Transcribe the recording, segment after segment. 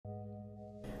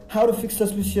How to fix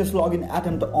suspicious login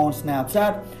attempt on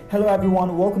Snapchat. Hello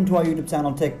everyone, welcome to our YouTube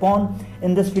channel TechPorn.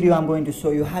 In this video I'm going to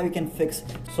show you how you can fix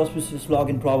suspicious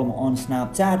login problem on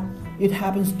Snapchat. It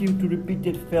happens due to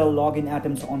repeated failed login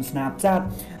attempts on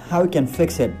Snapchat. How you can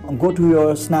fix it? Go to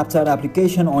your Snapchat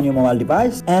application on your mobile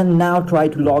device and now try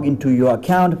to log into your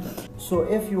account. So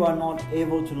if you are not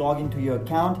able to log into your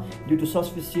account due to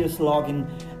suspicious login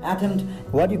attempt,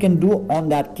 what you can do on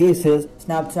that case is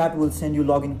Snapchat will send you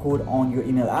login code on your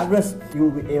email address. You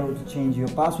will be able to change your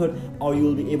password or you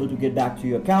will be able to get back to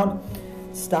your account.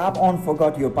 Tap on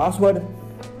forgot your password.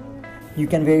 You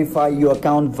can verify your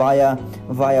account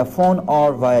via phone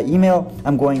or via email.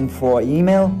 I'm going for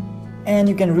email. And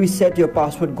you can reset your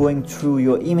password going through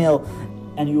your email,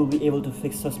 and you will be able to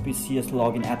fix suspicious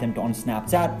login attempt on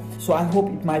Snapchat. So I hope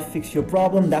it might fix your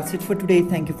problem. That's it for today.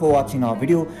 Thank you for watching our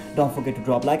video. Don't forget to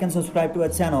drop like and subscribe to our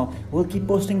channel. We'll keep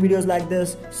posting videos like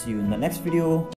this. See you in the next video.